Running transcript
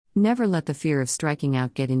Never let the fear of striking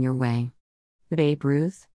out get in your way. Babe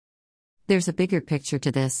Ruth? There's a bigger picture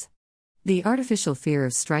to this. The artificial fear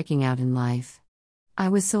of striking out in life. I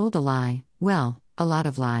was sold a lie, well, a lot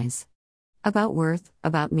of lies. About worth,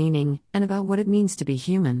 about meaning, and about what it means to be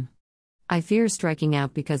human. I fear striking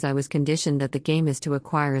out because I was conditioned that the game is to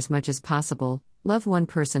acquire as much as possible, love one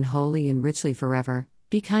person wholly and richly forever,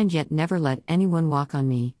 be kind yet never let anyone walk on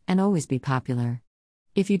me, and always be popular.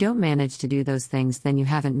 If you don't manage to do those things, then you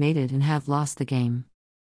haven't made it and have lost the game.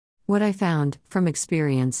 What I found, from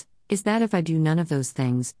experience, is that if I do none of those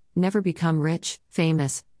things, never become rich,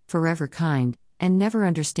 famous, forever kind, and never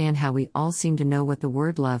understand how we all seem to know what the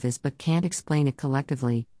word love is but can't explain it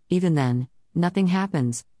collectively, even then, nothing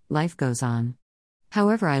happens, life goes on.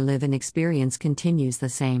 However I live and experience continues the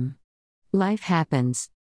same. Life happens.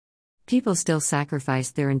 People still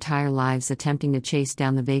sacrifice their entire lives attempting to chase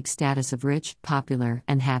down the vague status of rich, popular,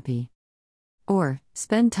 and happy. Or,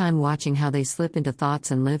 spend time watching how they slip into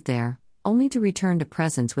thoughts and live there, only to return to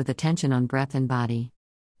presence with attention on breath and body.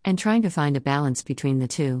 And trying to find a balance between the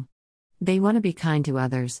two. They want to be kind to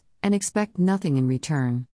others, and expect nothing in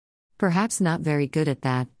return. Perhaps not very good at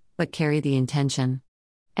that, but carry the intention.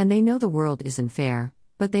 And they know the world isn't fair,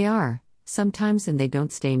 but they are, sometimes, and they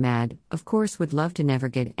don't stay mad, of course would love to never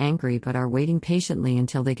get angry but are waiting patiently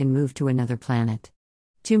until they can move to another planet.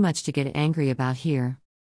 Too much to get angry about here.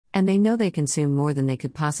 And they know they consume more than they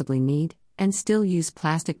could possibly need, and still use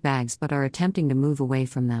plastic bags but are attempting to move away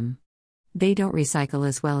from them. They don't recycle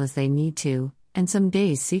as well as they need to, and some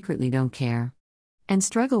days secretly don't care. And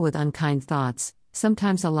struggle with unkind thoughts,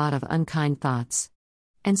 sometimes a lot of unkind thoughts.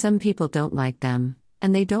 And some people don't like them,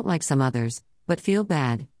 and they don't like some others, but feel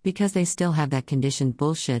bad, because they still have that conditioned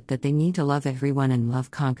bullshit that they need to love everyone and love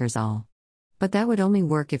conquers all. But that would only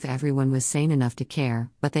work if everyone was sane enough to care,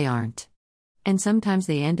 but they aren't. And sometimes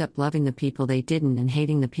they end up loving the people they didn't and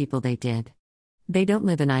hating the people they did. They don't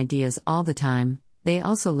live in ideas all the time, they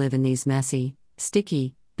also live in these messy,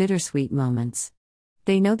 sticky, bittersweet moments.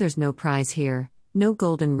 They know there's no prize here, no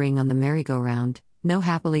golden ring on the merry-go-round, no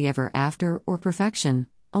happily ever after or perfection,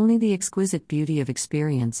 only the exquisite beauty of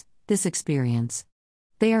experience, this experience.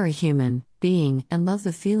 They are a human being and love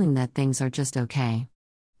the feeling that things are just okay.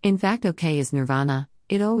 In fact, okay is nirvana,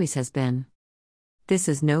 it always has been. This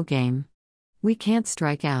is no game. We can't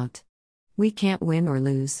strike out. We can't win or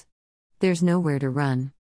lose. There's nowhere to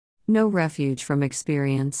run. No refuge from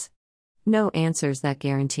experience. No answers that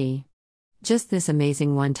guarantee. Just this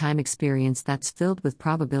amazing one-time experience that's filled with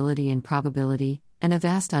probability and a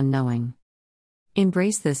vast unknowing.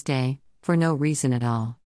 Embrace this day, for no reason at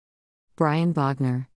all. Brian Wagner.